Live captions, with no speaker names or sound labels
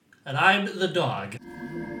And I'm the dog.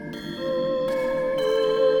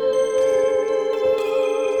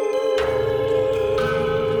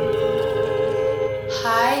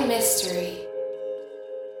 High Mystery.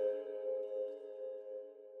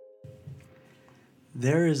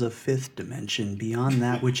 There is a fifth dimension beyond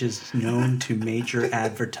that which is known to major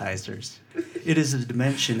advertisers. It is a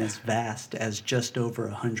dimension as vast as just over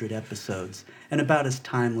 100 episodes, and about as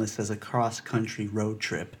timeless as a cross-country road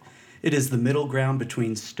trip. It is the middle ground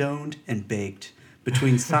between stoned and baked,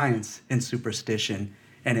 between science and superstition,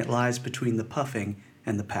 and it lies between the puffing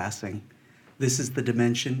and the passing. This is the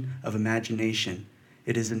dimension of imagination.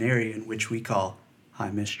 It is an area in which we call high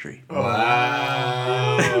mystery.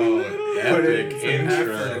 Wow. Epic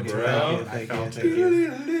intro, bro. Thank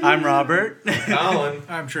you. I'm Robert. Colin.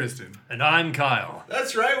 I'm Tristan. And I'm Kyle.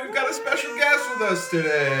 That's right, we've got a special guest with us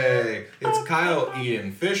today. It's Kyle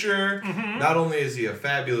Ian Fisher. Not only is he a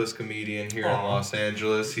fabulous comedian here in Los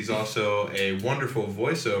Angeles, he's also a wonderful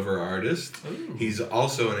voiceover artist. Ooh. He's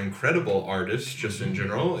also an incredible artist, just in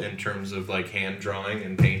general, in terms of like hand drawing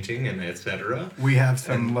and painting and etc. We have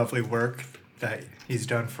some lovely work that he's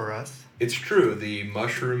done for us. It's true, the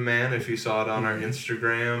Mushroom Man, if you saw it on our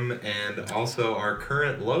Instagram, and also our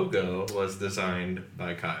current logo was designed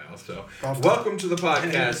by Kyle. So, welcome to the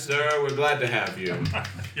podcast, sir. We're glad to have you.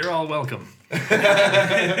 You're all welcome.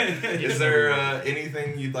 Is there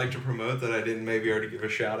anything you'd like to promote that I didn't maybe already give a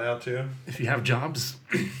shout out to? If you have jobs,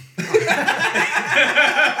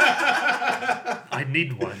 I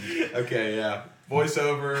need one. Okay, yeah.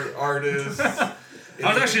 Voiceover, artist.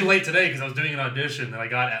 I was actually late today because I was doing an audition that I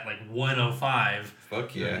got at like 1:05.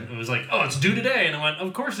 Fuck yeah. And it was like, oh, it's due today. And I went,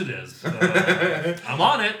 of course it is. So, I'm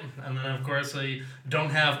on it. And then, of course, I don't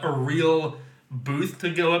have a real booth to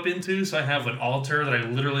go up into. So I have an altar that I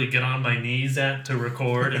literally get on my knees at to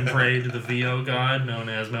record and pray to the VO god known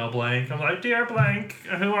as Mel Blanc. I'm like, dear Blanc,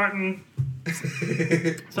 who art in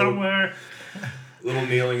somewhere. Little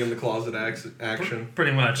kneeling in the closet action.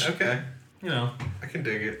 Pretty much. Okay. You know. I can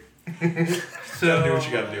dig it. So, gotta do what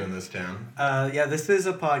you gotta do in this town. Yeah, this is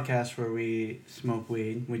a podcast where we smoke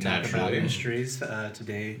weed. We talk about Naturally. mysteries.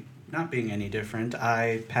 Today, not being any different,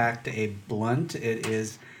 I packed a blunt. It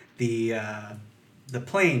is the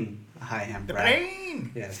plain high hemp wrap.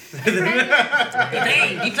 Plane! Yes. The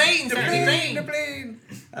plane.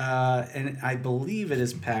 And I believe it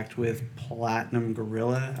is packed with Platinum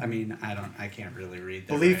Gorilla. I mean, I can't really read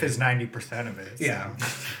that. Belief is 90% of it. So. Yeah.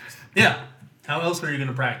 Yeah. How else are you going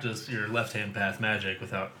to practice your left-hand path magic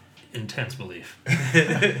without intense belief?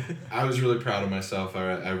 I was really proud of myself.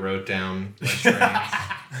 I wrote down my strains.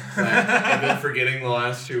 I've been forgetting the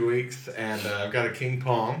last 2 weeks, and I've got a King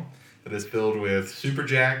Palm that is filled with Super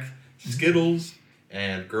Jack, Skittles,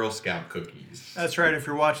 and Girl Scout cookies. That's right. If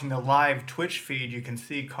you're watching the live Twitch feed, you can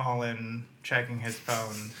see Colin checking his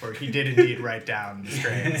phone, where he did indeed write down the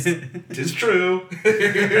strains. It's true.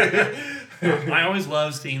 I always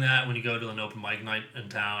love seeing that when you go to an open mic night in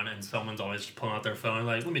town and someone's always pulling out their phone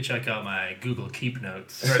like, let me check out my Google Keep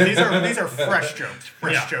notes. These are fresh jokes.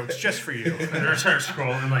 Fresh jokes just for you. And they start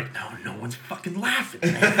scrolling like, no one's fucking laughing.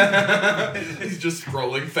 He's just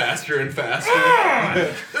scrolling faster and faster.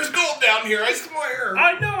 There's gold down here, I swear.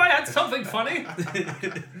 I know I had something funny.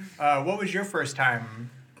 What was your first time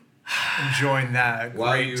enjoying that?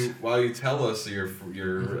 While you tell us your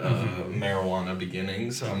marijuana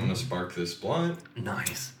beginnings, I'm gonna spark this blunt.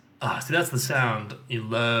 Nice. See, that's the sound you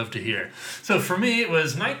love to hear. So for me, it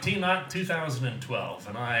was 2012,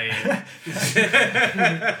 and I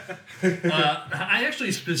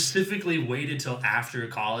actually specifically waited till after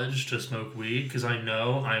college to smoke weed because I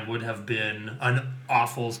know I would have been an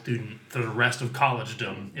awful student for the rest of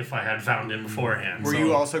collegedom if I had found it beforehand. Were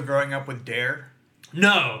you also growing up with Dare?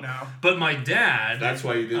 No. No. But my dad... That's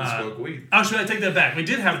why you didn't smoke weed. Oh, should I take that back? We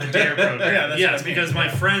did have the DARE program. Yeah, that's yes, what I mean. because my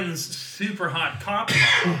friend's super hot cop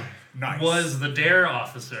mom Nice. was the DARE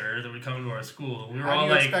officer that would come to our school. We were How all do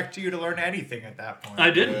you like... expect you to learn anything at that point?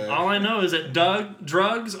 I didn't. All I know is that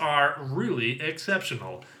drugs are really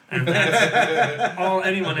exceptional. And that's all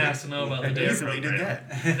anyone has to know about the DARE Easily to program.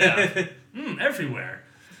 get. Yeah. Everywhere.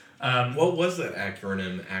 What was that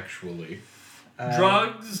acronym actually?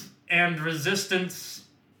 Drugs and resistance,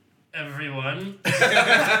 everyone.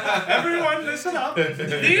 Everyone, listen up.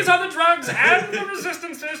 These are the drugs and the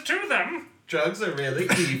resistances to them. Drugs are really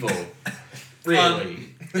evil.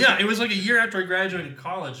 Really. Yeah, it was like a year after I graduated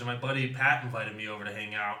college, and my buddy Pat invited me over to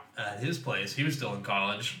hang out at his place. He was still in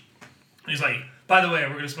college. He's like, by the way,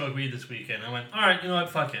 we're going to smoke weed this weekend. I went, all right, you know what,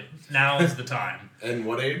 fuck it. Now is the time. And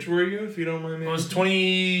what age were you, if you don't mind me? I was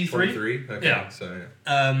 23. 23? Okay, Yeah. so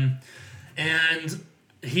yeah. And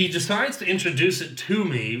he decides to introduce it to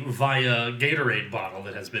me via Gatorade bottle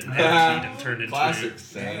that has been emptied and turned into... Classic,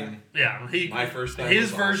 same. Yeah, My first time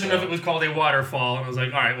his was version also- of it was called a waterfall, and I was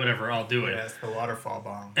like, all right, whatever, I'll do it. Yes, the waterfall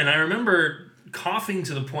bomb. And I remember coughing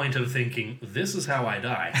to the point of thinking, this is how I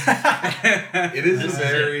die. It is This is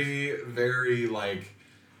very, very, like,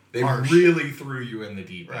 they Harsh. really threw you in the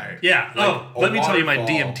deep end. Right. Yeah. Like, a Let me tell you my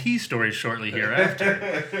waterfall. DMT story shortly hereafter.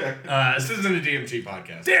 This isn't a DMT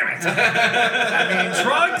podcast. Damn it! I mean,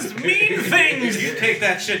 drugs mean things! You take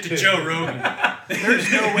that shit to Joe Rogan.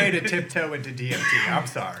 There's no way to tiptoe into DMT. I'm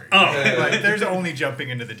sorry. Oh. Like, there's only jumping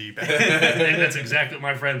into the deep end. And that's exactly what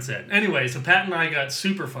my friend said. Anyway, so Pat and I got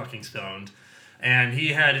super fucking stoned. And he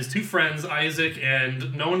had his two friends, Isaac,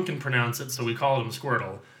 and no one can pronounce it, so we called him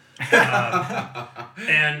Squirtle.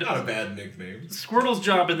 And Not a bad nickname. Squirtle's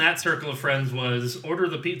job in that circle of friends was order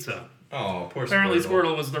the pizza. Oh, poor Apparently Squirtle.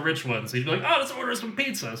 Squirtle was the rich one, so he'd be like, oh, let's order some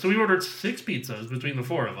pizza. So we ordered 6 pizzas between the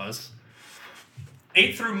 4 of us.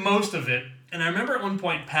 Ate through most of it. And I remember at one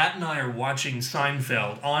point, Pat and I are watching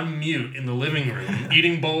Seinfeld on mute in the living room,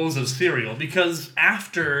 eating bowls of cereal, because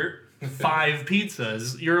after 5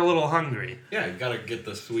 pizzas, you're a little hungry. Yeah, you gotta get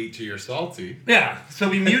the sweet to your salty. Yeah, so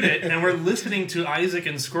we mute it, and we're listening to Isaac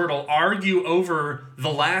and Squirtle argue over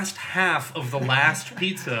the last half of the last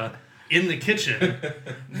pizza in the kitchen,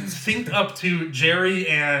 synced up to Jerry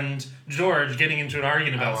and George getting into an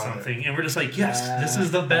argument about love something, and we're just like, yes, this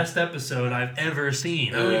is the best episode I've ever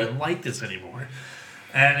seen. I don't even like this anymore.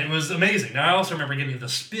 And it was amazing. Now, I also remember getting the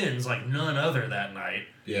spins like none other that night,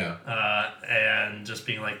 Yeah. and just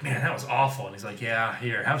being like, man, that was awful. And he's like, yeah,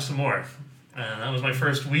 here, have some more. And that was my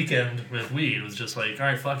first weekend with weed. It was just like, all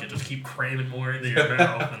right, fuck it, just keep cramming more into your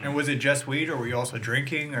mouth. And was it just weed, or were you also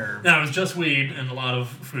drinking, or? No, it was just weed and a lot of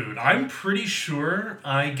food. I'm pretty sure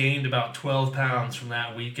I gained about 12 pounds from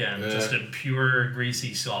that weekend, Yeah. just in pure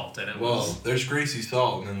greasy salt. And it Well, was, there's greasy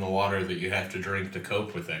salt in the water that you have to drink to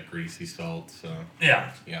cope with that greasy salt, so,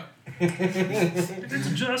 yeah, yeah. it's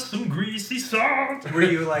just some greasy salt. Were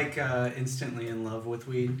you like instantly in love with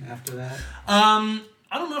weed after that?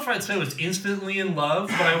 I don't know if I'd say I was instantly in love,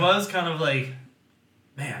 but I was kind of like,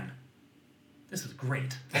 man, this is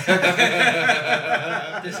great. This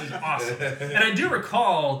is awesome. And I do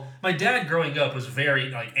recall my dad growing up was very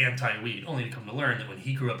like anti-weed, only to come to learn that when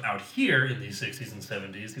he grew up out here in the 60s and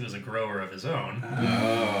 70s, he was a grower of his own.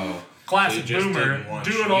 Oh. Classic He just boomer, didn't want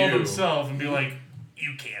do it all you. himself and be like,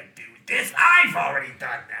 you can't do this. I've already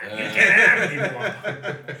done that. You can't have it anymore.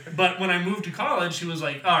 But when I moved to college, he was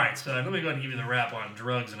like, all right, son, let me go ahead and give you the rap on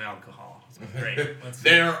drugs and alcohol. I was like, great. Let's see.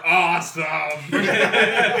 They're awesome!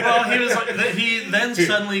 Well, he was like, he then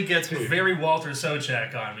suddenly gets very Walter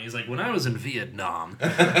Sobchak on me. He's like, when I was in Vietnam,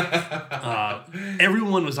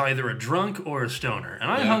 everyone was either a drunk or a stoner.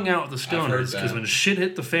 And I Yeah, hung out with the I've heard stoners because that. when shit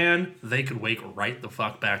hit the fan, they could wake right the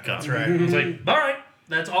fuck back up. That's right. I was like, all right,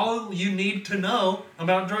 that's all you need to know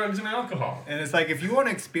about drugs and alcohol. And it's like, if you want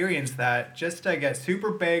to experience that, just get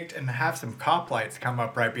super baked and have some cop lights come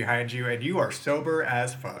up right behind you, and you are sober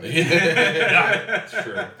as fuck. That's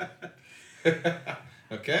true.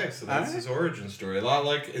 Okay, so that's Alright. his origin story. A lot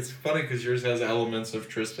like, it's funny because yours has elements of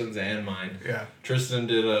Tristan's and mine. Yeah. Tristan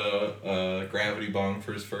did a gravity bong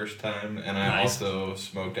for his first time, and I Nice. also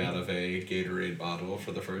smoked out of a Gatorade bottle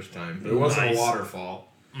for the first time. But it wasn't Nice. a waterfall.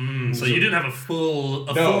 So you didn't have a No.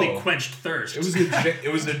 fully quenched thirst.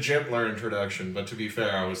 It was a gentler introduction, but to be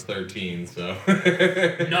fair, I was 13, so.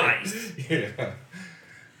 Nice. Yeah.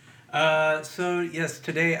 So yes,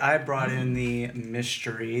 today I brought in the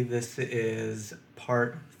mystery. This is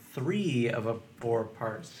part 3 of a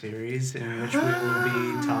 4-part series in which we will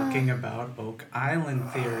be talking about Oak Island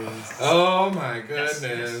theories. Oh my Yes,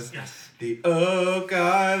 goodness. yes. The Oak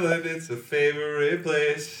Island, it's a favorite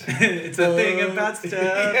place. It's a thing about stuff.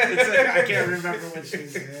 I can't remember what she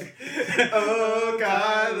said. Oak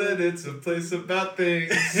Island, it's a place about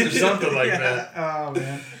things. Or something like that. Oh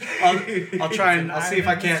man. I'll try and I'll see if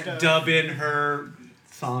I can't Stuff. dub in her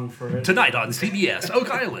song for it. Tonight on CBS,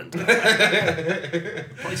 Oak Island.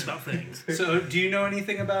 Place about things. So, do you know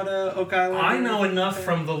anything about Oak Island? I know enough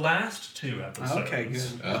from the last 2 episodes. Okay,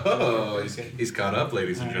 good. Oh, he's caught up,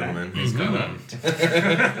 ladies and gentlemen. He's caught up.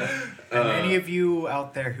 And any of you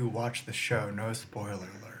out there who watch the show, no spoiler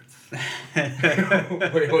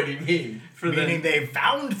alerts. Wait, what do you mean? Meaning they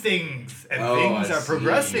found things, and Oh, things I are see.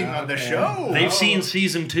 progressing on the Okay. show. They've seen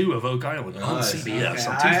season 2 of Oak Island on I see. CBS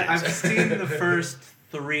on Okay, I've Tuesdays. seen the first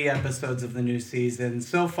 3 episodes of the new season.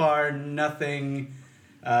 So far, nothing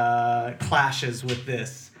clashes with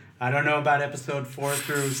this. I don't know about episode 4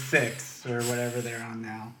 through 6 or whatever they're on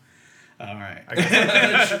now. All right.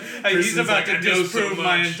 I He's about to like, I know so disprove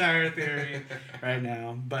my much. entire theory right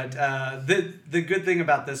now. But the good thing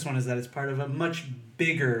about this one is that it's part of a much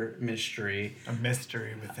bigger mystery. A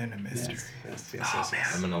mystery within a mystery. Yes.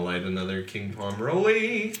 I'm gonna light another King Palm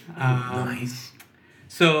Rolly. Nice.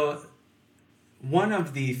 So, one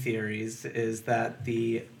of the theories is that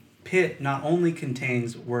the pit not only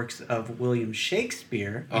contains works of William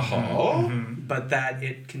Shakespeare, but that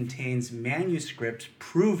it contains manuscripts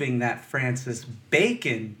proving that Francis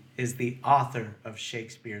Bacon is the author of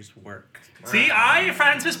Shakespeare's work. See, I,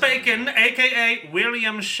 Francis Bacon, a.k.a.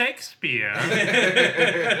 William Shakespeare.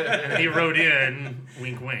 He wrote in,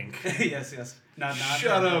 wink, wink. yes. Not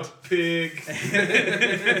Shut up, pig.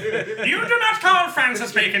 You do not call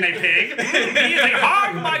Francis Bacon a pig. He is a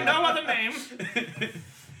hog by no other name.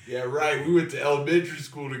 Yeah, right. We went to elementary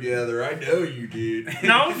school together. I know you did.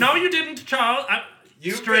 No, you didn't, Charles.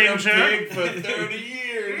 You've Stranger. been a pig for 30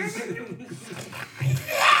 years.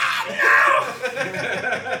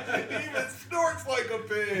 He even snorts like a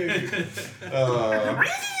pig.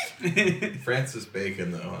 Francis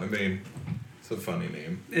Bacon, though. I mean, it's a funny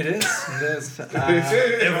name. It is.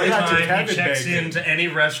 Every Not to time he Kevin checks Bacon. into any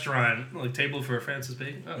restaurant, like table for Francis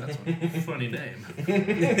Bacon, oh, that's a funny name.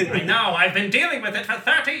 I know, I've been dealing with it for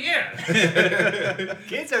 30 years.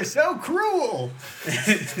 Kids are so cruel.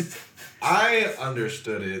 I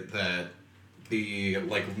understood it that the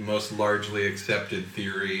most largely accepted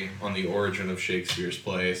theory on the origin of Shakespeare's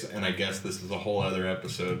plays, and I guess this is a whole other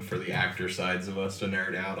episode for the actor sides of us to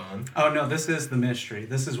nerd out on. Oh no, this is the mystery.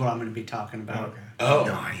 This is what I'm going to be talking about. Okay. Oh,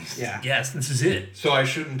 Nice. Yeah. Yes, this is it. so I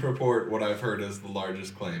shouldn't purport what I've heard as the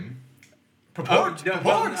largest claim. Purport.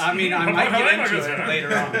 Well, I mean, I might get into it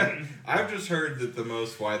later on. I've just heard that the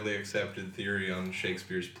most widely accepted theory on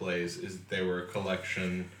Shakespeare's plays is that they were a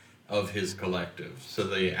collection of his collective. So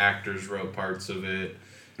the actors wrote parts of it,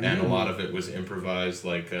 and a lot of it was improvised,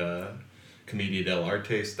 like Commedia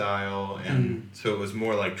dell'arte style, and so it was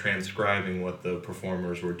more like transcribing what the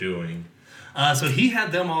performers were doing. So he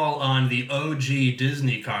had them all on the OG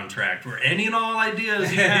Disney contract, where any and all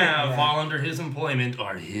ideas you have fall under his employment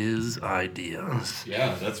are his ideas.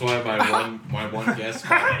 Yeah, that's why my one guest.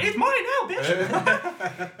 It's mine now,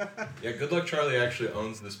 bitch. Yeah, Good Luck Charlie actually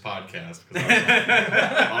owns this podcast because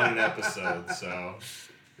I was on an episode, so.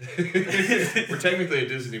 We're technically a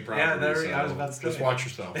Disney property, so I was about to say. just watch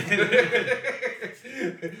yourself.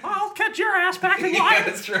 I'll catch your ass back in Yeah, line.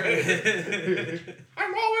 that's right.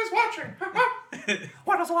 I'm always watching.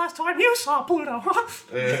 When was the last time you saw Pluto?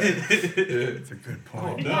 That's a good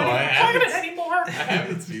point. No, Not I even playing it haven't, anymore. I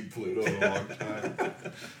haven't seen Pluto in a long time.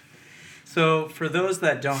 So, for those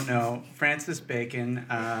that don't know, Francis Bacon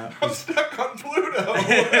I'm stuck on Pluto.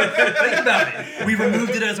 Think about it. We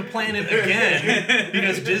removed it as a planet again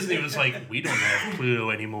because Disney was like, we don't have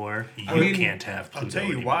Pluto anymore. You can't have Pluto I'll tell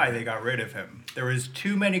you anymore. why they got rid of him. There was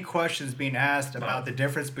too many questions being asked about the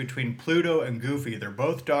difference between Pluto and Goofy. They're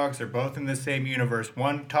both dogs. They're both in the same universe.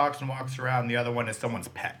 One talks and walks around. The other one is someone's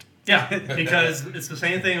pet. Yeah, because it's the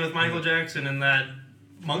same thing with Michael Jackson and that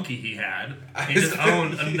monkey he had. He just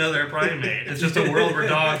owned another primate. It's just a world where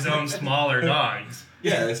dogs own smaller dogs.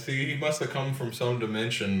 Yeah, see, he must have come from some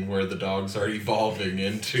dimension where the dogs are evolving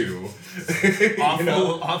into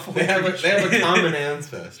Awful They have creatures. a common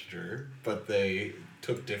ancestor, but they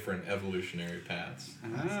took different evolutionary paths.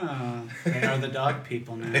 they are the dog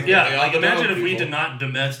people now. Yeah, They are like the imagine dog if we people. did not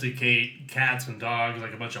domesticate cats and dogs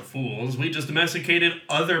like a bunch of fools. We just domesticated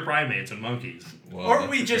other primates and monkeys. Well, Or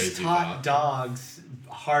that's we a just crazy taught thought. dogs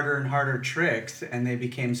harder and harder tricks, and they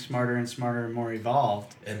became smarter and smarter and more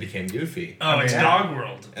evolved. And became Goofy. Oh, it's yeah. Dog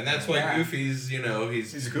World. And that's why Yeah. Goofy's,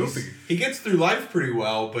 he's Goofy. He gets through life pretty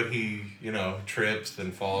well, but he, trips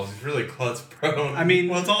and falls. He's really klutz prone. I mean,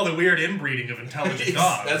 Well, it's all the weird inbreeding of intelligent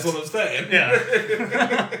dogs. That's what I'm saying.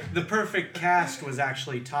 Yeah. the perfect cast was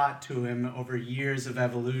actually taught to him over years of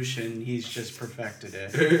evolution. He's just perfected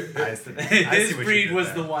it. I see His what you breed did was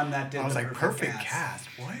there. the one that did I was the like, perfect cast.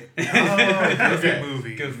 What? Oh, Okay. Goofy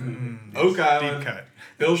movie. Goofy movie. Oak Island, Deep cut.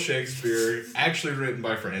 Bill Shakespeare, actually written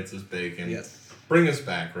by Francis Bacon. Yes. Bring us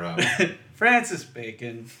back, Rob. Francis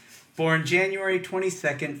Bacon, born January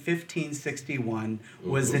 22nd, 1561,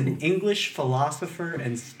 was an English philosopher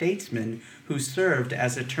and statesman who served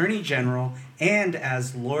as Attorney General and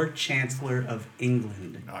as Lord Chancellor of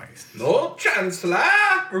England. Nice. Lord Chancellor!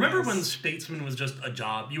 Remember when statesman was just a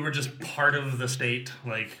job? You were just part of the state.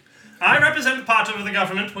 Like, I represent part of the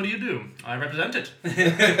government. What do? I represent it.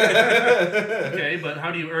 Okay, but how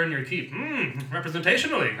do you earn your keep?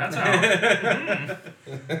 Representationally. That's how.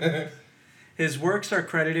 His works are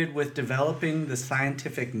credited with developing the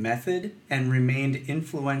scientific method and remained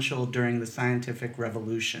influential during the scientific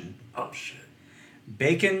revolution. Oh, shit.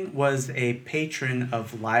 Bacon was a patron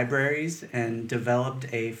of libraries and developed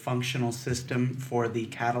a functional system for the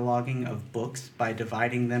cataloging of books by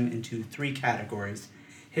dividing them into 3 categories: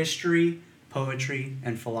 history, poetry,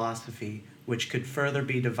 and philosophy, which could further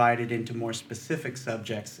be divided into more specific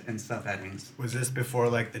subjects and subheadings. Was this before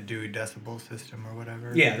like the Dewey Decimal System or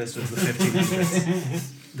whatever? Yeah, this was the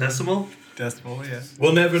 1500s. Decimal? Decimal, yeah.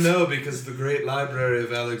 We'll never know because the great library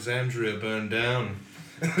of Alexandria burned down.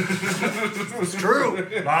 It's true.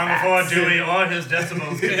 Long before Dewey or his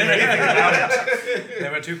decimals could do anything about it. They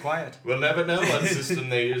were too quiet. We'll never know what system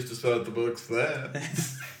they used to sort the books there.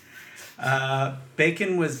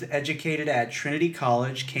 Bacon was educated at Trinity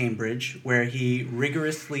College, Cambridge, where he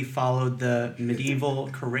rigorously followed the medieval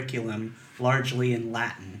curriculum, largely in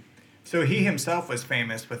Latin. So he himself was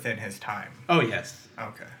famous within his time. Oh, yes.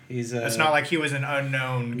 Okay. He's It's not like he was an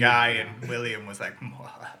unknown guy and William was like,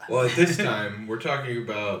 Well, at this time, we're talking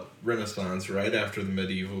about Renaissance, right after the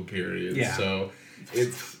medieval period. Yeah. So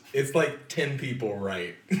it's like 10 people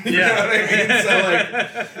right. Yeah. You know what I mean? So like,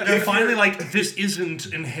 They're finally like, this isn't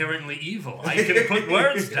inherently evil. I can put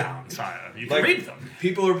words down, sire. You can Like- read them.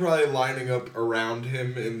 people are probably lining up around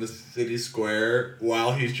him in the city square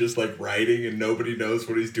while he's just like writing and nobody knows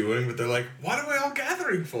what he's doing, but they're like, what are we all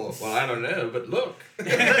gathering for? Well, I don't know, but look.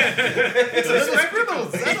 It's a spectacle.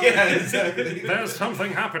 Yeah, exactly. There's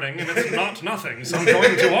something happening and it's not nothing, so I'm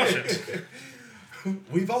going to watch it.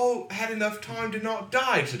 We've all had enough time to not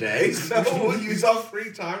die today, so we'll use our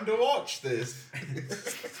free time to watch this.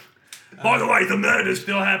 By the way, the murder's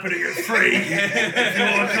still happening at 3. If you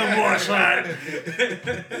want to come watch that.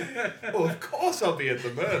 Well, of course I'll be at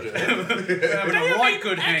the murder. a right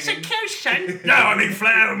good hanging. Execution? No, I mean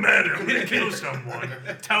flat out murder. I'm going to kill someone.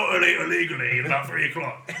 Totally illegally at about 3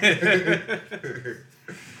 o'clock.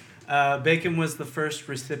 Bacon was the first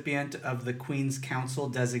recipient of the Queen's Counsel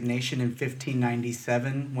designation in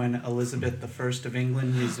 1597 when Elizabeth I of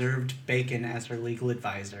England reserved Bacon as her legal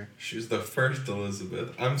advisor. She's the first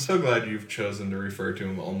Elizabeth. I'm so glad you've chosen to refer to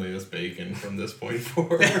him only as Bacon from this point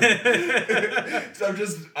forward. So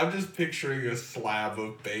I'm just picturing a slab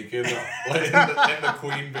of bacon and the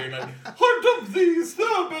Queen being like, "Hunt of thee,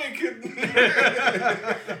 Sir Bacon."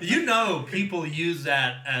 You know, people use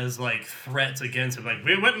that as like threats against him. Like,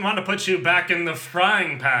 we wouldn't want to put you back in the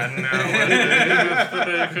frying pan now, Mr.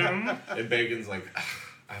 Bacon. And Bacon's like,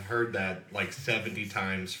 I've heard that like 70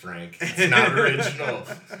 times, Frank. It's not original.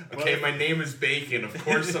 Okay, my name is Bacon. Of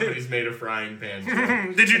course somebody's made a frying pan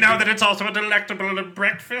joke. Did you know that it's also a delectable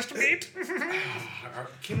breakfast meat?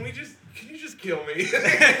 Can you just kill me?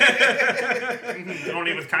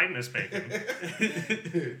 Only with kindness, Bacon.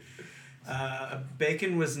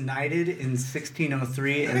 Bacon was knighted in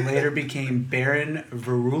 1603 and later became Baron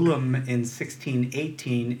Verulam in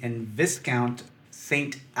 1618 and Viscount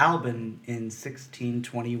St. Alban in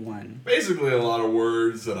 1621. Basically a lot of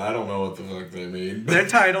words that I don't know what the fuck they mean. Their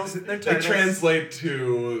titles. They translate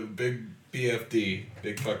to big BFD,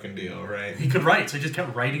 big fucking deal, right? He could write, so he just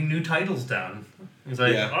kept writing new titles down. He's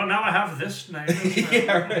like, Yeah. oh, now I have this name.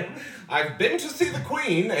 Yeah, right. I've been to see the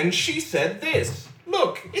Queen and she said this.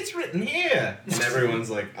 Look, it's written here. And everyone's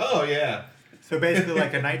like, oh yeah. So basically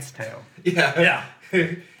like a Knight's Tale. Yeah.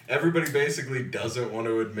 Yeah. Everybody basically doesn't want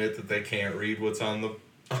to admit that they can't read what's on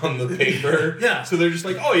the paper. Yeah. So they're just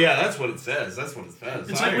like, oh yeah, that's what it says. That's what it says.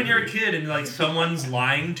 It's I like when you're a agree." kid and like someone's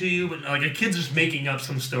lying to you, but like a kid's just making up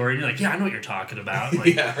some story, and you're like, yeah, I know what you're talking about.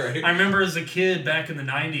 Like, Yeah, right. I remember as a kid back in the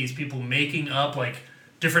 90s, people making up like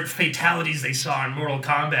different fatalities they saw in Mortal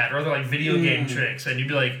Kombat or other like video game tricks, and you'd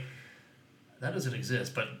be like, that doesn't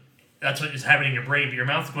exist, but that's what is happening in your brain, but your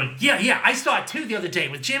mouth's going, yeah, I saw it too the other day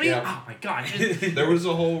with Jimmy. Yeah. Oh my god. There was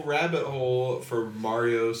a whole rabbit hole for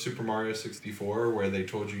Super Mario 64 where they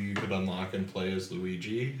told you could unlock and play as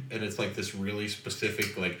Luigi, and it's like this really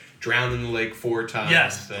specific, like, drown in the lake 4 times,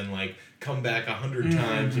 Yes. and like come back 100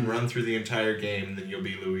 times and run through the entire game, and then you'll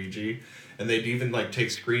be Luigi. And they'd even like take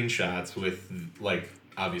screenshots with like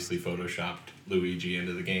obviously photoshopped Luigi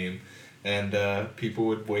into the game. And people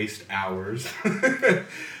would waste hours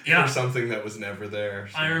Yeah. for something that was never there.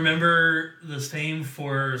 So. I remember the same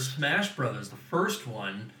for Smash Brothers, the first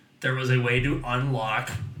one. There was a way to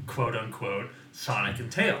unlock, quote unquote, Sonic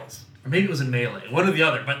and Tails. Or maybe it was in Melee, one or the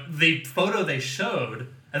other. But the photo they showed,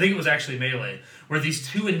 I think it was actually Melee, were these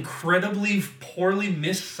two incredibly poorly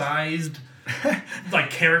missized like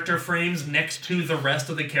character frames next to the rest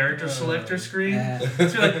of the character selector screen. Yeah. So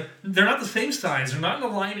you're like, they're not the same size. They're not in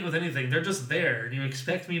alignment with anything. They're just there. Do you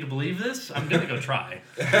expect me to believe this? I'm gonna go try.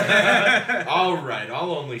 All right,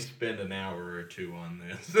 I'll only spend an hour or two on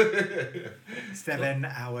this. 7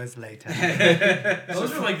 hours later.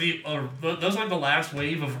 Those are like the last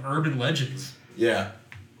wave of urban legends. Yeah.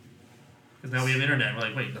 Because now we have internet. We're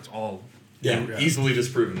like, wait, that's all. Yeah, easily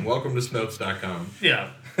disproven. Welcome to Snopes.com. Yeah.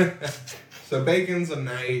 So Bacon's a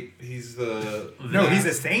knight. He's the... No, he's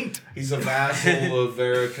a saint. He's a vassal of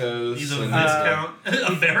Varicose. He's a and, Viscount.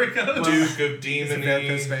 A Varicose? Duke of He's a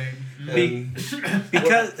Varicose Demony. vein.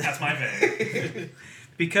 Because That's my vein.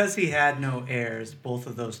 because he had no heirs, both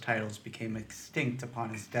of those titles became extinct upon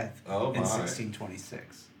his death Oh, in my.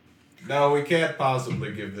 1626. No, we can't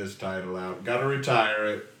possibly give this title out. Gotta retire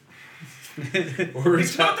it. Or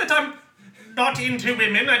It's not that I'm not into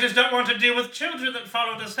women. I just don't want to deal with children that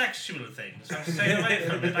follow the sexual things. I'm staying away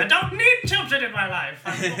from it. I don't need children in my life.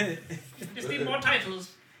 I just need more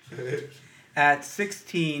titles. At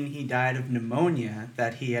 16, he died of pneumonia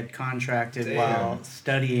that he had contracted Damn. while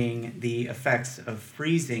studying the effects of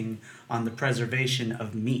freezing on the preservation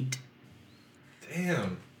of meat.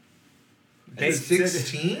 Damn. Ba- At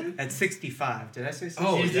 16? At 65. Did I say 65?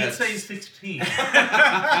 Oh, He did yes. say 16. So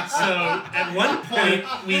at one point,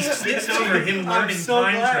 we skipped over him learning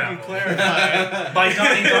time travel. clarified. By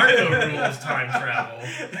Donnie Darko rules time travel.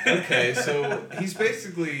 Okay, so he's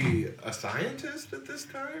basically a scientist at this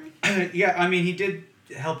time? Yeah, I mean, he did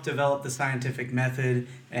help develop the scientific method,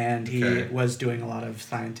 and he Okay. was doing a lot of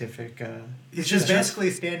scientific... He's just basically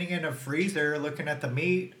standing in a freezer looking at the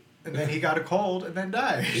meat, and then he got a cold and then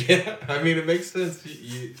died. Yeah, I mean, it makes sense.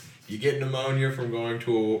 You get pneumonia from going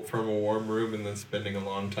from a warm room and then spending a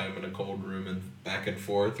long time in a cold room and back and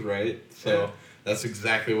forth, right? So Yeah. that's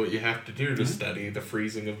exactly what you have to do to study the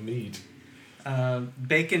freezing of meat.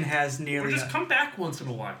 Bacon has Or nearly... just come back once in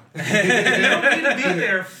a while. You don't need to be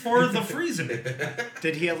there for the freezing.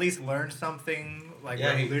 Did he at least learn something like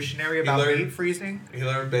Yeah, he- revolutionary he about learned- meat freezing? He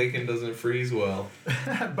learned bacon doesn't freeze well.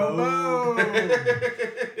 Boom!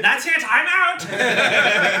 That's it, I'm out!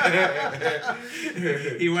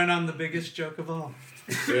 He went on the biggest joke of all.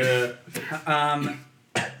 Yeah.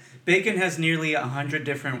 Bacon has nearly 100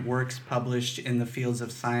 different works published in the fields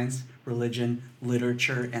of science, religion,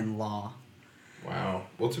 literature, and law. Wow.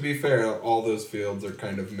 Well, to be fair, all those fields are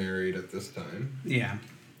kind of married at this time. Yeah.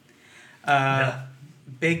 Yeah.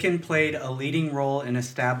 Bacon played a leading role in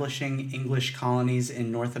establishing English colonies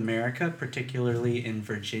in North America, particularly in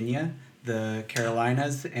Virginia, the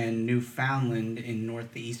Carolinas, and Newfoundland in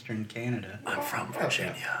northeastern Canada. I'm from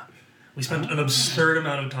Virginia. We spent an absurd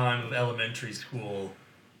amount of time of elementary school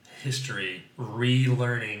history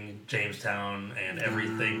relearning Jamestown and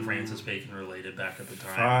everything Francis Bacon related back at the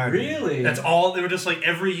time. Really? That's all. They were just like,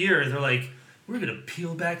 every year, they're like, we're going to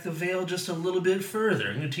peel back the veil just a little bit further.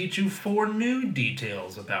 I'm going to teach you 4 new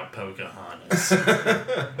details about Pocahontas.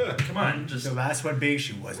 Come on, just... The last one being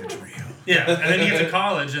she wasn't real. Yeah, and then you get to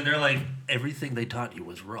college, and they're like, everything they taught you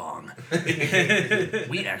was wrong.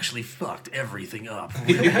 We actually fucked everything up.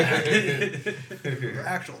 You're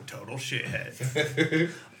actual total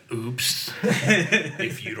shitheads. Oops.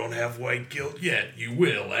 If you don't have white guilt yet, you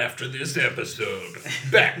will after this episode.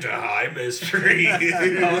 Back to High Mystery. I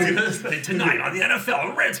was going to say tonight on the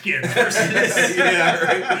NFL Redskins versus...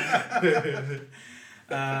 Yeah,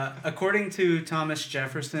 right. According to Thomas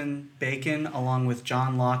Jefferson, Bacon, along with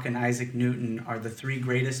John Locke and Isaac Newton, are the 3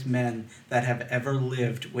 greatest men that have ever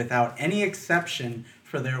lived, without any exception,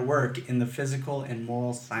 for their work in the physical and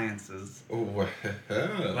moral sciences. Oh,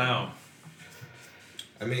 Wow.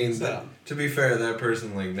 I mean, So- to be fair, that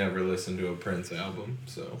person never listened to a Prince album,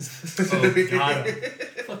 so. Oh, got him.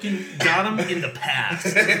 Fucking got him in the past.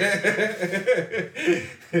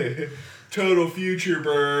 Total future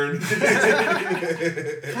burn.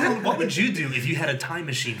 What would you do if you had a time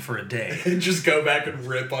machine for a day? Just go back and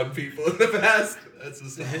rip on people in the past. That's a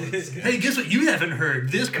solid sketch. Hey, guess what? You haven't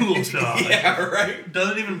heard this cool song. Yeah, right.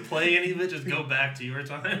 Doesn't even play any of it. Just go back to your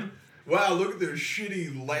time. Wow, look at those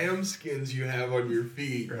shitty lambskins you have on your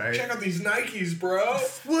feet. Right. Check out these Nikes, bro.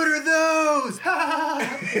 What are those?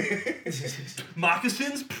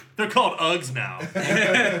 Moccasins? They're called Uggs now.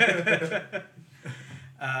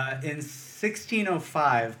 In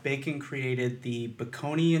 1605, Bacon created the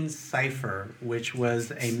Baconian cipher, which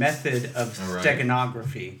was a method of All right.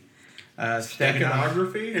 steganography.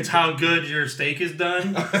 Steganography? It's how good your steak is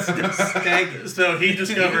done. So he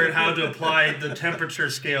discovered how to apply the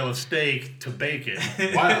temperature scale of steak to bacon.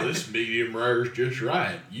 Wow, this medium rare is just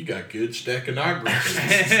right. You got good steganography.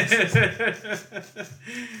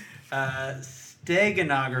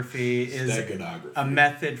 Steganography is Steganography. a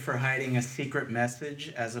method for hiding a secret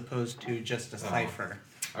message as opposed to just a cipher.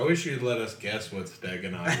 I wish you'd let us guess what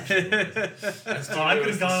steganography was. I could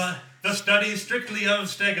have gone the study strictly of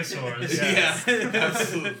stegosaurs. Yeah,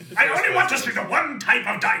 absolutely. I only want to see the one type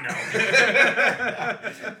of dino.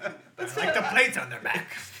 Like the plates on their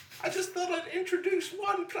back. I just thought I'd introduce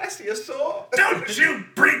one plesiosaur. Don't you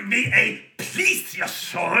bring me a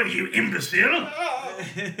plesiosaur, you imbecile!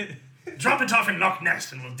 Drop it off in Loch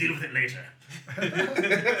Ness and we'll deal with it later.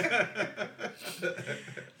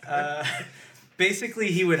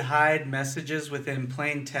 Basically, he would hide messages within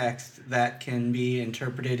plain text that can be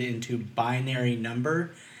interpreted into binary number,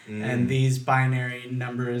 and these binary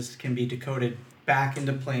numbers can be decoded back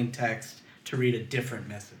into plain text to read a different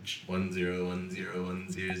message.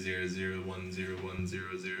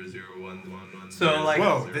 1-0-1-0-1-0-0-1-0-1-0-0-1-1-1. So, like,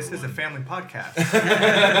 Whoa, this is a family podcast.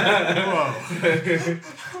 Whoa.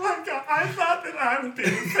 Oh my god, I thought that I would be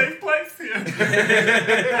in a safe place here.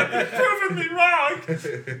 You've proven me wrong.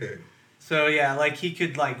 So yeah, like he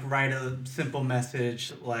could like write a simple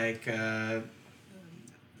message like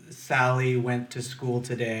Sally went to school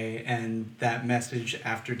today, and that message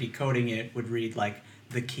after decoding it would read like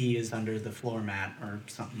the key is under the floor mat or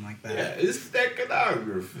something like that. Yeah, it's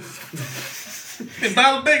steganography. It's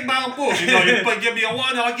not a big bound book, you know. You give me a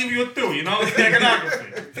 1, I'll give you a 2, you know. It's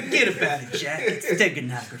steganography. Forget about it, Jack. It's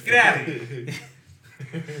steganography. Get out of here.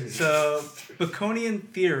 So, Baconian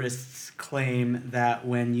theorists claim that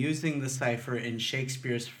when using the cipher in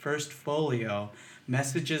Shakespeare's first folio,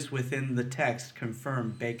 messages within the text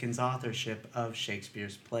confirm Bacon's authorship of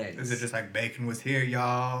Shakespeare's plays. Is it just like Bacon was here,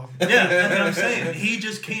 y'all? Yeah, that's what I'm saying. He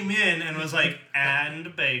just came in and was like,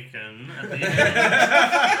 and bacon at the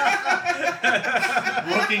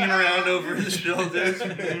end. Looking around over his shoulder.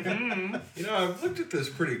 Mm-hmm. You know, I've looked at this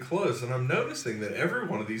pretty close, and I'm noticing that every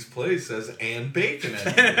one of these plays says "and bacon" at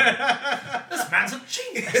the end. This man's a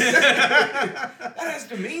genius. That has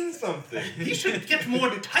to mean something. He should get more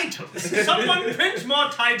titles. Someone print more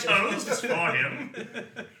titles for him.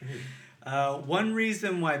 One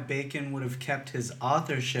reason why Bacon would have kept his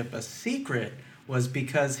authorship a secret was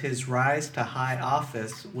because his rise to high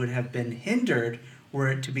office would have been hindered were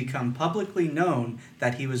it to become publicly known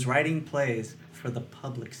that he was writing plays for the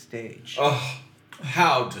public stage. Oh,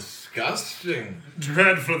 how disgusting.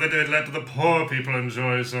 Dreadful that they'd let the poor people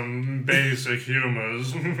enjoy some basic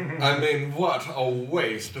humors. I mean, what a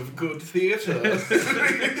waste of good theatre.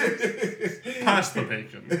 Pass the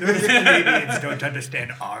bacon. Canadians don't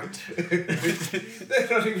understand art. They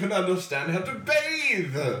don't even understand how to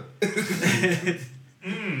bathe.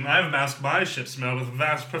 I've masked my ship smell with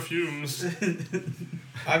vast perfumes.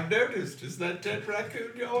 I've noticed. Is that dead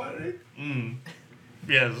raccoon you're wearing?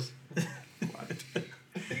 Yes.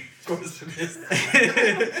 Of course it is.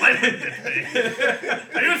 Why wouldn't it be?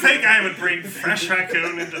 Do you think I would bring fresh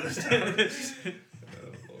raccoon into this town?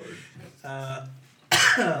 Oh,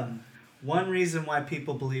 Lord. One reason why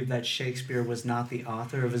people believe that Shakespeare was not the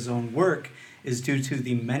author of his own work is due to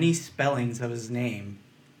the many spellings of his name.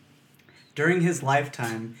 During his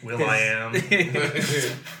lifetime... I am.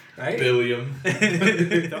 Right? Billiam.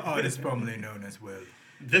 The artist formerly known as Will.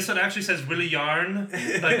 This one actually says Willie Yarn.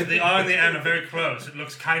 Like the R and the N are very close. It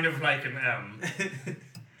looks kind of like an M. It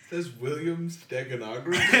says William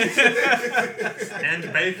Steganography.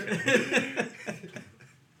 And bacon.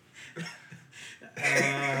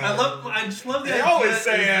 I just love the They idea always that,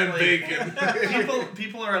 say and like, bacon.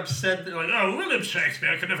 people are upset. They're like, oh, William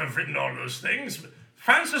Shakespeare could never have written all those things. But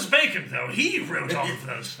Francis Bacon, though, he wrote all of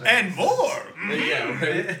those things. And more! Yeah,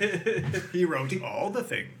 right? He wrote all the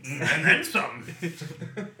things. And then some.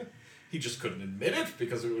 He just couldn't admit it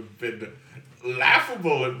because it would have been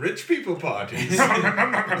laughable at rich people parties.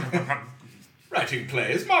 Writing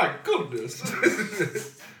plays, my goodness.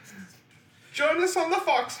 Join us on the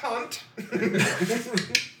fox hunt.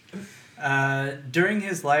 During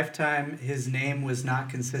his lifetime, his name was not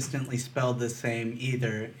consistently spelled the same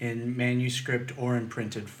either in manuscript or in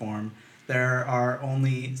printed form. There are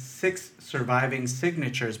only 6 surviving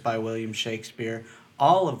signatures by William Shakespeare,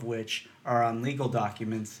 all of which are on legal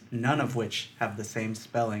documents, none of which have the same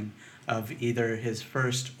spelling of either his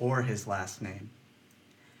first or his last name.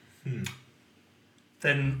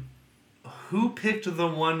 Then who picked the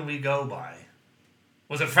one we go by?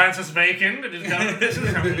 Was it Francis Bacon? This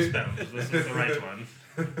is how it's spelled. This is the right one.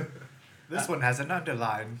 This one has an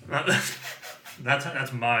underline.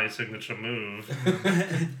 That's my signature move.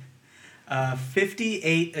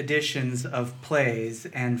 58 editions of plays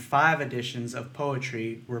and 5 editions of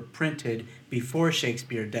poetry were printed before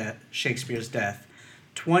Shakespeare's death.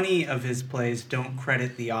 20 of his plays don't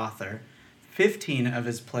credit the author. 15 of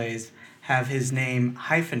his plays have his name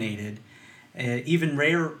hyphenated. Even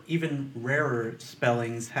rarer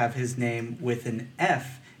spellings have his name with an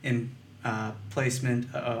F in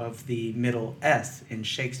placement of the middle S in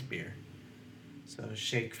Shakespeare. So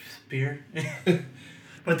Shakespeare.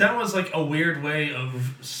 But that was like a weird way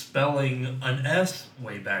of spelling an S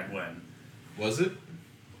way back when. Was it?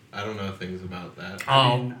 I don't know things about that.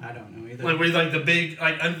 I don't know either. Like with like the big,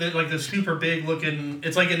 like the super big looking.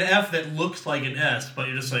 It's like an F that looks like an S, but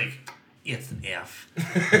you're just like, it's an F.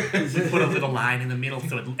 We put a little line in the middle,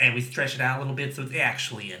 and we stretch it out a little bit, so it's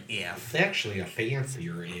actually an F. It's actually a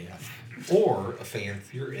fancier F. Or a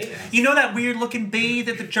fancier F. You know that weird looking B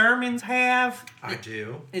that the Germans have? I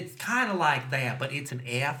do. It's kind of like that, but it's an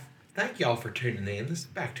F. Thank y'all for tuning in. This is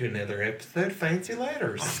back to another episode of Fancy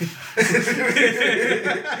Letters.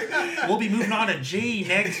 We'll be moving on to G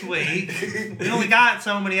next week. We only got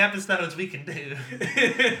so many episodes we can do.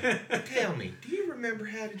 Tell me, do you remember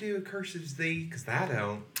how to do a cursive Z? Because I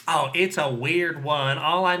don't. Oh, it's a weird one.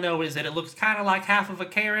 All I know is that it looks kind of like half of a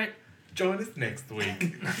carrot. Join us next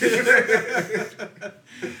week.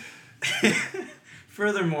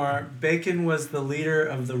 Furthermore, Bacon was the leader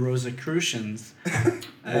of the Rosicrucians.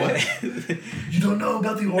 What? You don't know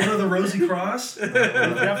about the Order of the Rosy Cross? We've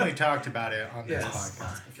definitely talked about it on this Yes.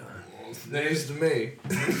 podcast. It's news to me.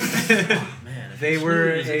 Man, They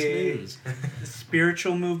were a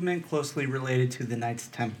spiritual movement closely related to the Knights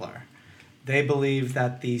Templar. They believed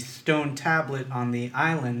that the stone tablet on the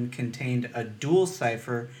island contained a dual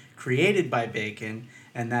cipher created by Bacon,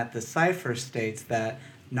 and that the cipher states that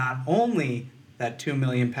not only that 2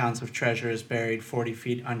 million pounds of treasure is buried 40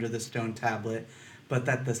 feet under the stone tablet, but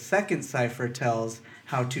that the second cipher tells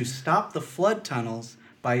how to stop the flood tunnels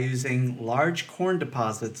by using large corn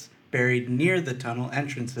deposits buried near the tunnel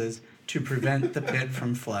entrances to prevent the pit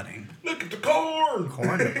from flooding. Look at the corn!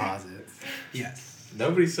 Corn deposits. Yes.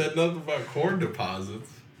 Nobody said nothing about corn deposits.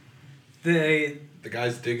 The The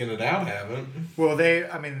guys digging it out haven't. Well,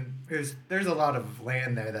 there's a lot of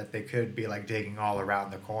land there that they could be like digging all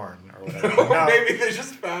around the corn or whatever. Or No, maybe they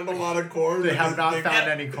just found a lot of corn. they have not They- found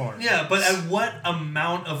any corn. Yeah, but at what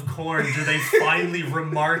amount of corn do they finally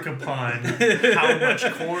remark upon how much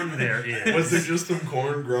corn there is? Was there just some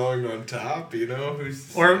corn growing on top? You know,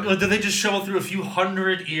 Or did they just shovel through a few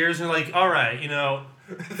hundred years and like, all right, you know,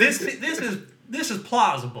 this is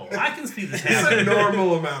plausible. I can see this it's a happening.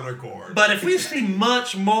 normal amount of corn. But if we see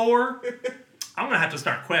much more, I'm gonna have to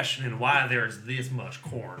start questioning why there's this much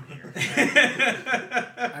corn here.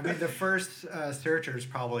 I mean, the first searchers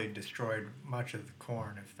probably destroyed much of the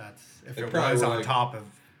corn if They it probably was were on like- top of.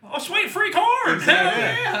 Oh, sweet free corn! Hell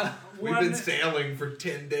yeah! We've been sailing for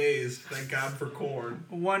 10 days. Thank God for corn.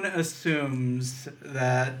 one assumes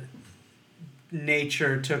that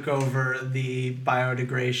nature took over the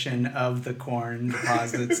biodegradation of the corn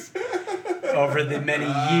deposits over the many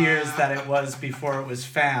years that it was before it was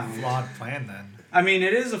found. Flawed plan then. I mean,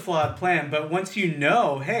 it is a flawed plan, but once you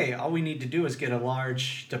know, hey, all we need to do is get a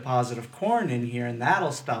large deposit of corn in here, and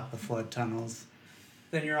that'll stop the flood tunnels,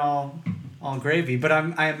 then you're all gravy. But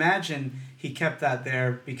I imagine he kept that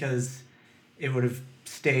there because it would have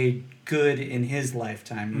stayed good in his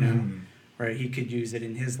lifetime, you know, where he could use it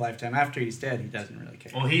in his lifetime. After he's dead, he doesn't really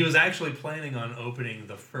care. Well, he was actually planning on opening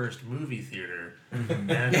the first movie theater.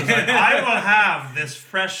 And he was like, I will have this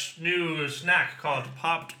fresh new snack called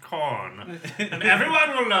popped corn. And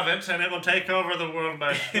everyone will love it, and it will take over the world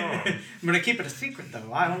by storm. I'm gonna keep it a secret,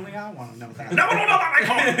 though. I want to know that. No one will know about my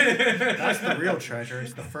corn! That's the real treasure.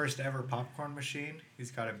 It's the first ever popcorn machine. He's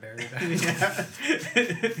got it buried there.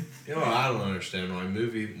 You know, I don't understand why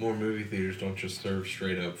more movie theaters don't just serve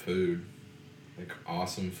straight up food. Like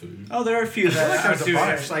awesome food. Oh, there are a few that There's a do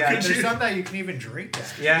bunch. it. Like, Yeah. there's some that you can even drink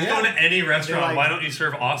at. Yeah. Go to any restaurant, They're like- why don't you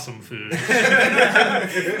serve awesome food?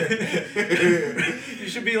 You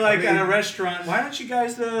should be like at a restaurant. Why don't you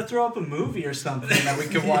guys throw up a movie or something that we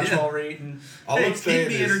can watch while we're eating? All Hey, I'm keep saying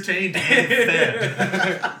me is entertained and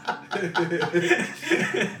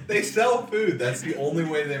fed. they sell food. That's the only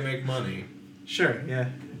way they make money. Sure, yeah.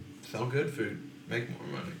 Sell good food. Make more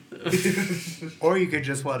money. Or you could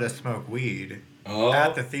just let us smoke weed Oh.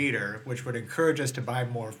 at the theater, which would encourage us to buy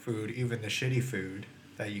more food, even the shitty food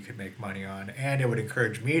that you could make money on. And it would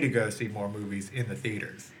encourage me to go see more movies in the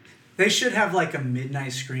theaters. They should have like a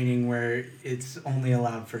midnight screening where it's only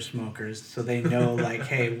allowed for smokers, so they know like,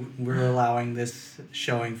 hey, we're allowing this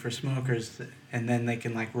showing for smokers, and then they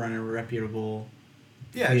can like run a reputable.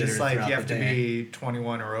 Yeah, theater just like throughout you have the to day. be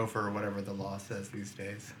 21 or over or whatever the law says these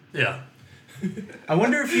days. Yeah. I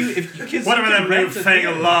wonder if you kids Whatever can them rent a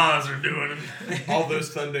newfangled theater. laws are doing. All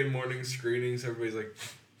those Sunday morning screenings, everybody's like,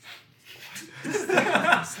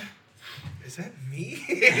 Is that me?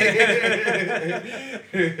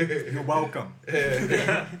 You're welcome.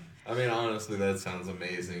 I mean, honestly, that sounds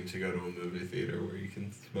amazing to go to a movie theater where you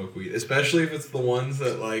can smoke weed, especially if it's the ones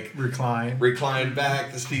that like recline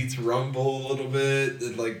back, the seats rumble a little bit,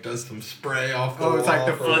 it like does some spray off the wall. Oh, it's like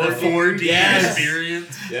the For the 4D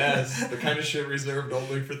experience. Yes, the kind of shit reserved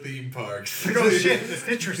only for theme parks. Oh shit, the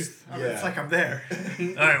citrus. Yeah. It's like I'm there.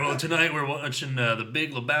 Alright, well, tonight we're watching The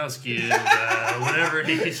Big Lebowski, and whenever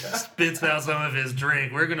he spits out some of his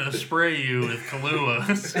drink, we're gonna spray you with Kahlua.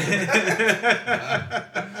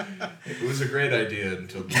 It was a great idea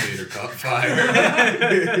until the theater caught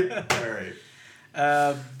fire. All right.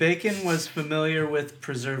 Bacon was familiar with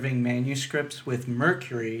preserving manuscripts with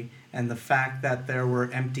mercury, and the fact that there were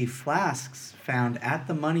empty flasks found at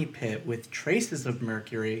the money pit with traces of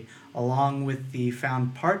mercury, along with the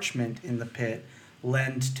found parchment in the pit,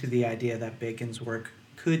 lend to the idea that Bacon's work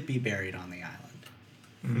could be buried on the island.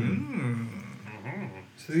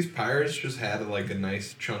 So these pirates just had like a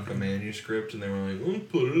nice chunk of manuscript, and they were like, "Let's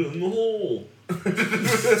put it in the hole."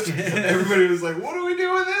 Everybody was like, "What do we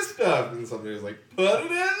do with this stuff?" And somebody was like, "Put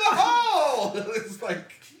it in the hole." It's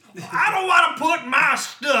like, I don't want to put my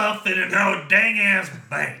stuff in no dang ass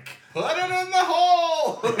bank. "Put it in the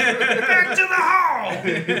hole." Back to the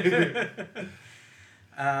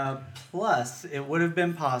hole! Plus, it would have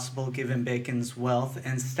been possible, given Bacon's wealth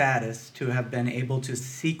and status, to have been able to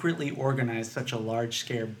secretly organize such a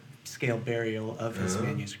large-scale burial of his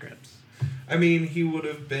manuscripts. I mean, he would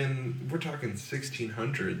have been. We're talking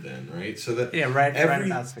 1600 then, right? So that Right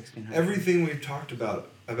about 1600. Everything we've talked about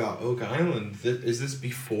Oak Island, is this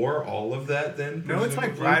before all of that? Then No, it's like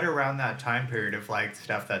presumably? right around that time period of like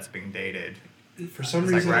stuff that's being dated. For some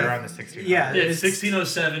It's reason, like right around the 1600s. Yeah. Yeah, It's-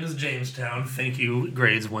 1607 is Jamestown. Thank you,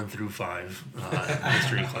 grades 1 through 5,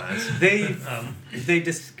 history class. They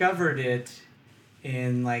discovered it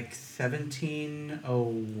in like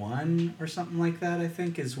 1701 or something like that, I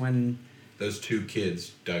think, is when... those two kids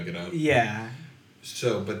dug it up. Yeah.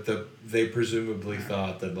 So, but they presumably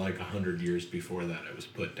thought that like 100 years before that it was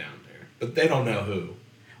put down there, but they don't know who.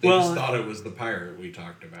 They just thought it was the pirate we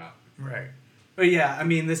talked about. Right. But yeah, I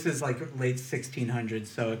mean, this is like late 1600s,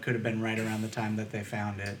 so it could have been right around the time that they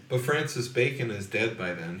found it. But Francis Bacon is dead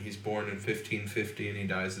by then. He's born in 1550 and he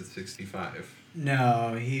dies at 65.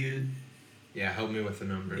 No, he... Yeah, help me with the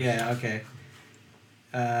numbers. Yeah, okay.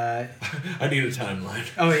 I need a timeline.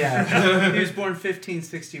 Oh, yeah. He was born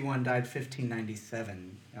 1561, died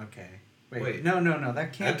 1597. Okay. Wait. No,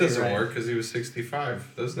 that can't That be doesn't right. work because he was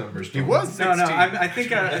 65. Those numbers He don't was work. 16. No, I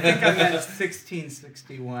think I meant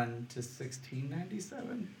 1661 to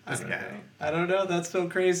 1697. I don't know. That's so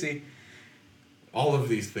crazy. All of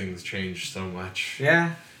these things change so much.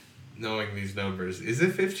 Yeah. Knowing these numbers. Is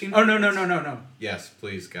it 15? Oh, no. Yes,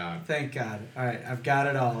 please, God. Thank God. All right, I've got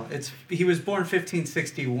it all. He was born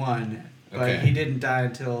 1561, but Okay. he didn't die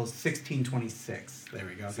until 1626. There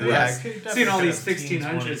we go. So, Yeah, it could seeing all definitely these could've-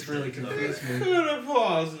 1600s really confused me. Could have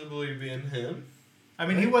possibly been him. I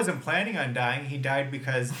mean, he wasn't planning on dying. He died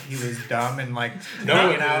because he was dumb and like No,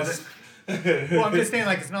 hanging it out. is. Well, I'm just saying,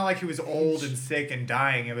 like, it's not like he was old and sick and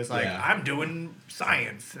dying. It was like, Yeah. I'm doing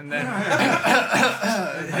science. And then,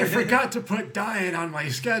 I forgot to put diet on my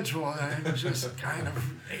schedule. I'm just kind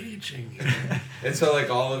of aging. And so, like,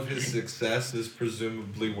 all of his success is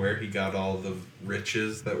presumably where he got all the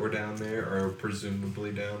riches that were down there, or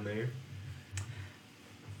presumably down there.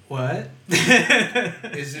 What?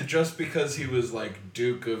 Is it just because he was, like,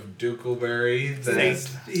 Duke of Dukelberry that...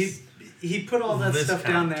 He put all that stuff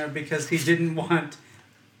down there because he didn't want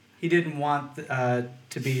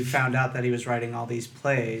to be found out that he was writing all these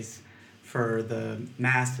plays for the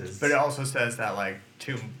masses. but it also says that, like,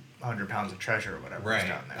 200 pounds of treasure or whatever was Right,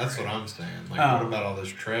 down there. that's right? what I'm saying. Like, Oh. what about all this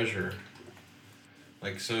treasure?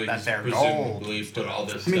 Like, so That he's they're presumably put all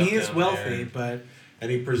this I mean, stuff he is down wealthy, there. but And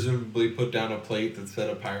he presumably put down a plate that said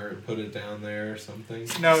a pirate put it down there or something.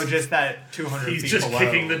 No, just that 200 He's feet just below.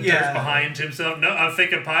 kicking the dirt Yeah. behind himself. No, I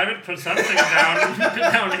think a pirate put something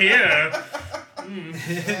down here.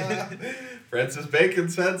 Francis Bacon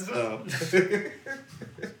said so.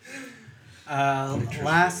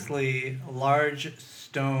 lastly, large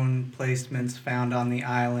stone placements found on the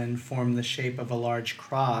island form the shape of a large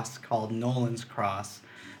cross called Nolan's Cross,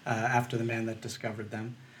 after the man that discovered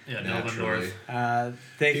them. Yeah, Nolan Naturally.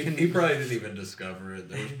 North. He probably didn't even discover it.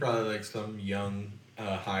 There was probably like some young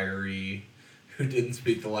hiree who didn't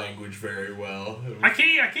speak the language very well. Aki!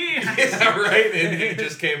 Yeah, right? And he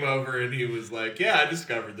just came over and he was like, yeah, I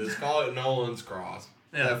discovered this. Call it Nolan's Cross.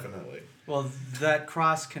 Yeah. Definitely. Well, that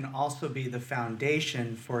cross can also be the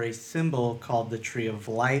foundation for a symbol called the Tree of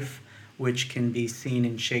Life, which can be seen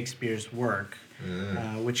in Shakespeare's work.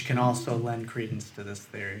 which can also lend credence to this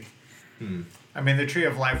theory. I mean, the Tree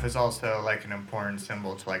of Life was also like an important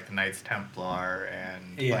symbol to like the Knights Templar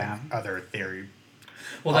and Yeah. like other theory.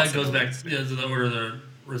 Well, that goes back to the Order of the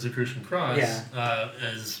Rosicrucian Cross. Yeah.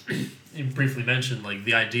 As you briefly mentioned, like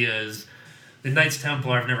the idea is the Knights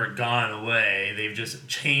Templar have never gone away. They've just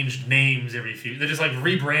changed names every few. They just like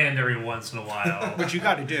rebrand every once in a while. Which you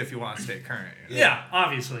got to do if you want to stay current. You know? Yeah,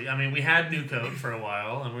 obviously. I mean, we had new code for a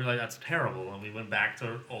while, and we were like, that's terrible. And we went back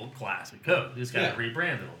to old classic code. We just got to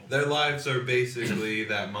rebrand it a little. Their lives are basically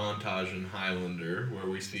that montage in Highlander where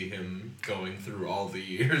we see him going through all the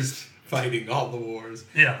years, fighting all the wars.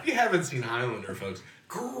 Yeah. If you haven't seen Highlander, folks,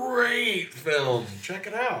 great film. Check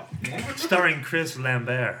it out. Starring Chris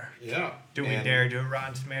Lambert. Yeah. Do we dare do a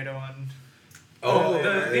Rotten Tomato on? Oh,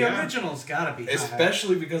 the original's gotta be high.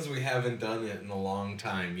 Especially because we haven't done it in a long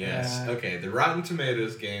time. Yes. Yeah. Okay, the Rotten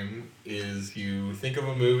Tomatoes game is you think of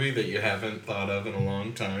a movie that you haven't thought of in a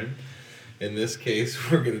long time. In this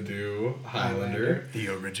case, we're going to do Highlander. The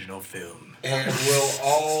original film. And we'll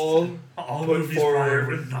all All put movies prior were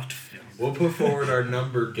forward... not filmed. We'll put forward our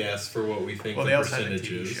number guess for what we think Well, they the also had a percentage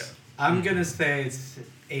TV show. is. I'm gonna say it's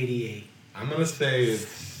 88. I'm going to say it's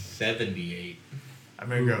 78. I'm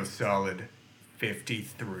going to go solid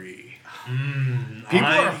 53. Mm, People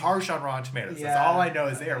are harsh on Rotten Tomatoes. That's Yeah. all I know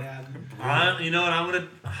is they are. Yeah. you know what?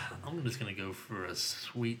 I'm just gonna go for a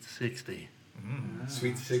sweet 60.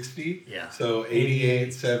 Sweet 60? Yeah. So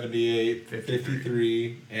 88, 78,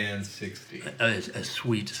 53, and 60. A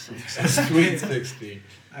sweet 60. Sweet 60.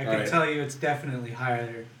 I All can right. tell you it's definitely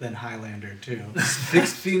higher than Highlander too.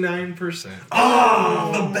 69%.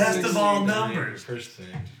 Oh, the best of all numbers. 69%.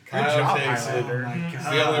 Good Kyle job, takes it. Highlander. my He's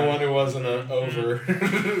the only one who wasn't over.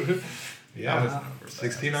 Yeah, That was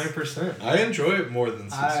 69%. I enjoy it more than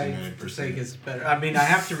 69%. I think it's better. I mean, I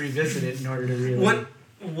have to revisit it in order to really.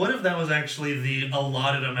 What if that was actually the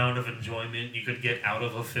allotted amount of enjoyment you could get out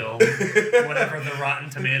of a film? Whatever the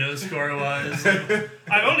Rotten Tomatoes score was.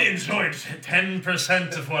 I only enjoyed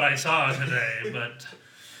 10% of what I saw today, but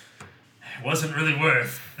it wasn't really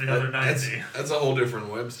worth the other 90. That's a whole different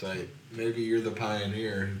website. Maybe you're the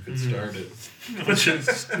pioneer who could start it. Which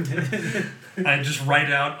is, I just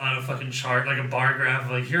write out on a fucking chart, like a bar graph,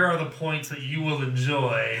 like here are the points that you will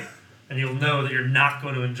enjoy, and you'll know that you're not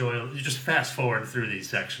going to enjoy it. You just fast forward through these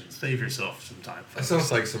sections. Save yourself some time. That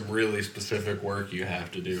sounds like some really specific work you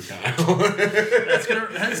have to do, Kyle.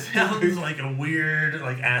 That sounds like a weird,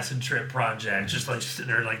 like, acid trip project. Just like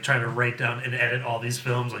sitting there, like, trying to write down and edit all these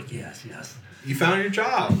films. Like, yes. You found your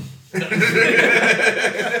job.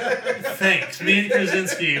 Thanks. Me and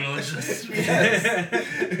Krasinski will just.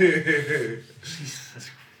 Jesus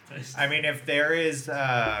Christ. I mean, if there is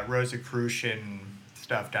Rosicrucian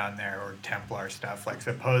stuff down there or Templar stuff, like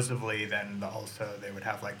supposedly, then also they would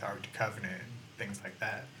have like the Ark Covenant and things like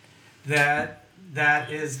that.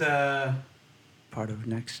 That is part of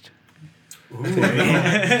next.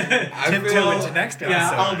 I Tiptoe feel, into next episode.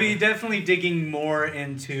 Yeah, I'll be definitely digging more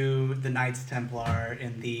into the Knights Templar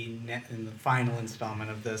in the final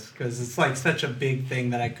installment of this because it's like such a big thing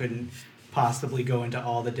that I couldn't possibly go into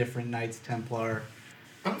all the different Knights Templar.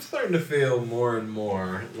 I'm starting to feel more and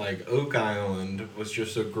more like Oak Island was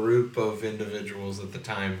just a group of individuals at the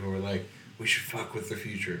time who were like, we should fuck with the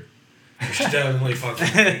future. We should definitely fuck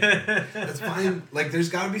with the future. That's fine. Like, there's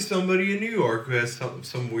got to be somebody in New York who has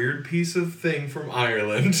some weird piece of thing from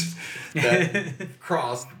Ireland that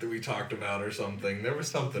crossed that we talked about or something. There was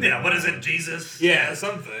something. Yeah, what is it, Jesus? Yeah,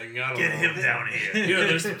 something. I don't Get know. him down here. You know,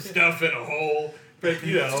 there's some stuff in a hole. But,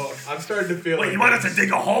 you know, I'm starting to feel Wait, like you want us to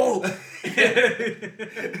dig a hole?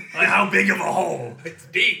 Like, how big of a hole? it's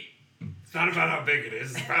deep. It's not about how big it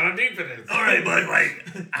is. It's about how deep it is. All right, but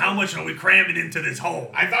like, how much are we cramming into this hole?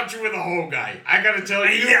 I thought you were the hole guy. I gotta tell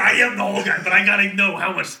you. Yeah, I am the hole guy, but I gotta know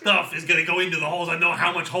how much stuff is gonna go into the holes. I know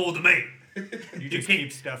how much hole to make. You just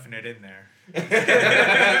keep stuffing it in there.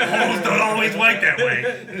 Holes don't always work that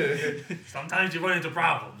way. Sometimes you run into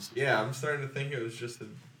problems. Yeah, I'm starting to think it was just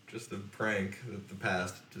a prank that the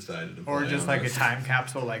past decided to play Or just on like a us. time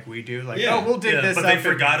capsule like we do. Like, Yeah. oh, we'll dig Yeah, this but up they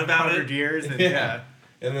forgot in about 100 it. years. And, Yeah.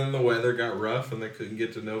 And then the weather got rough and they couldn't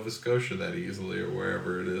get to Nova Scotia that easily or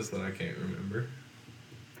wherever it is that I can't remember.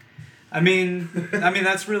 I mean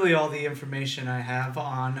that's really all the information I have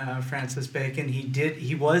on Francis Bacon.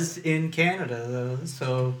 He was in Canada though,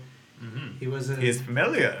 so he was He is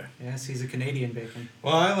familiar. yes, he's a Canadian Bacon.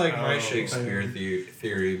 Well, I like my Oh. Shakespeare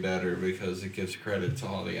theory better because it gives credit to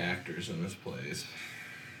all the actors in his plays.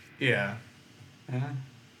 Yeah. Yeah.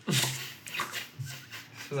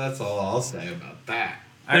 So that's all I'll say about that.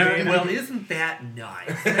 I mean, Well, isn't that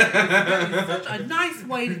nice? That's such a nice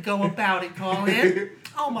way to go about it, Colin.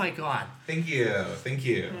 Oh my God. Thank you.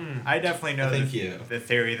 I definitely know Thank you. the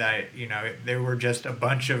theory that, there were just a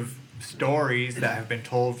bunch of stories that have been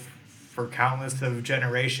told for countless of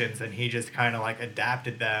generations, and he just kind of like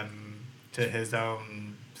adapted them to his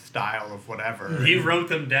own style of whatever. He wrote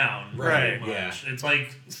them down. Right, pretty yeah. much. It's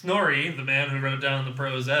like Snorri, the man who wrote down the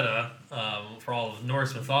Prose Edda for all of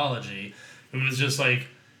Norse mythology, who was just like,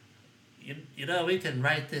 we can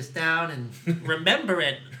write this down and remember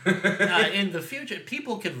it in the future.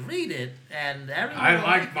 People can read it, and everyone. I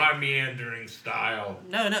like my meandering style.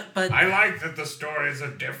 No, but I like that the stories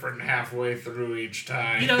are different halfway through each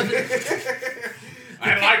time. I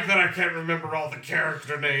like that I can't remember all the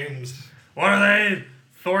character names. What are they?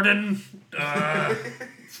 Thornton,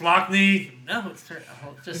 Slockney. No,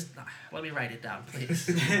 just let me write it down, please.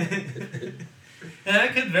 And I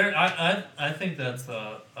could I think that's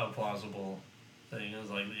a plausible thing. Is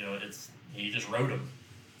like he just wrote them.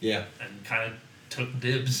 Yeah. And kind of took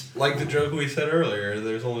dibs. Like the joke we said earlier,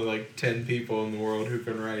 there's only like 10 people in the world who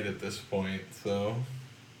can write at this point, so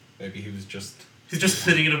maybe he was just... He's just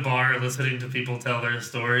sitting in a bar listening to people tell their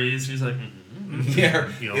stories. He's like,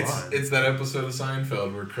 Yeah, Go on. it's that episode of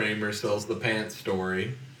Seinfeld where Kramer sells the pants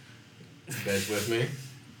story. You guys with me?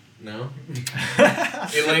 No?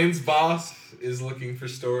 Elaine's boss is looking for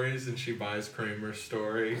stories, and she buys Kramer's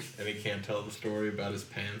story, and he can't tell the story about his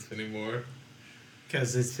pants anymore.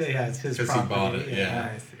 Because it's his 'Cause property. he bought it,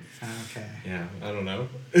 yeah. I see. Okay. Yeah, I don't know.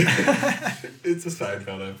 It's a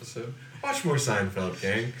Seinfeld episode. Watch more Seinfeld,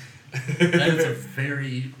 gang. that is a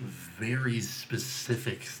very, very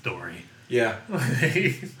specific story. Yeah.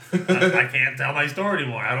 I can't tell my story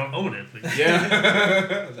anymore. I don't own it. Yeah.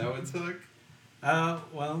 That would suck.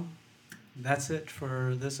 Well, that's it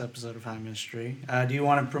for this episode of High Mystery. Do you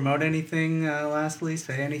want to promote anything lastly?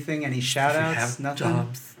 Say anything? Any shout outs? Have Nothing?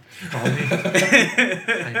 jobs. Call me.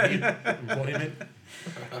 I need employment.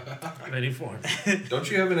 In any form. Don't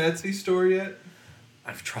you have an Etsy store yet?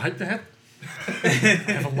 I've tried that. I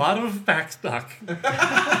have a lot of back stock.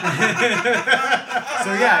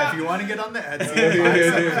 So yeah, if you want to get on the Etsy and buy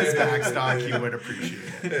some of his back stock, you would appreciate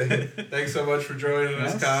it. Thanks so much for joining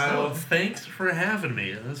us, Kyle. Well, thanks for having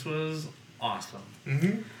me. This was awesome.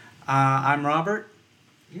 Mm-hmm. I'm Robert.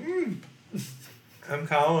 I'm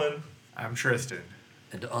Colin. I'm Tristan.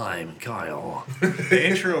 And I'm Kyle. The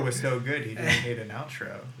intro was so good, he didn't need an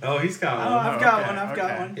outro. Oh, he's got Oh, one. I've got okay, one. I've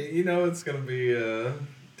got okay. one. You know it's gonna be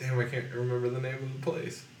damn, I can't remember the name of the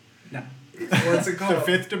place. No. What's it called? The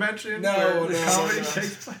fifth dimension? No, where the no, comedy no.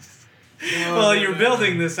 takes place? No, Well, no, you're no.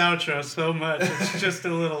 building this outro so much, it's just a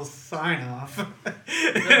little sign off. The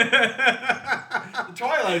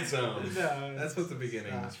Twilight Zone. No, That's what the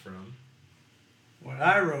beginning not. is from. What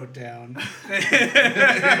I wrote down.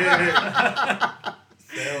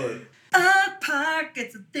 Sail it. Park,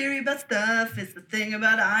 it's a theory about stuff. It's a thing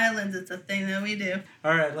about islands. It's a thing that we do.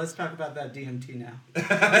 All right, let's talk about that DMT now.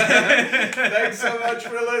 Thanks so much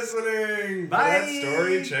for listening. For that Bye.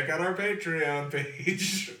 story, check out our Patreon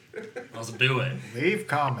page. Let's do it. Leave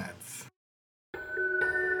comments.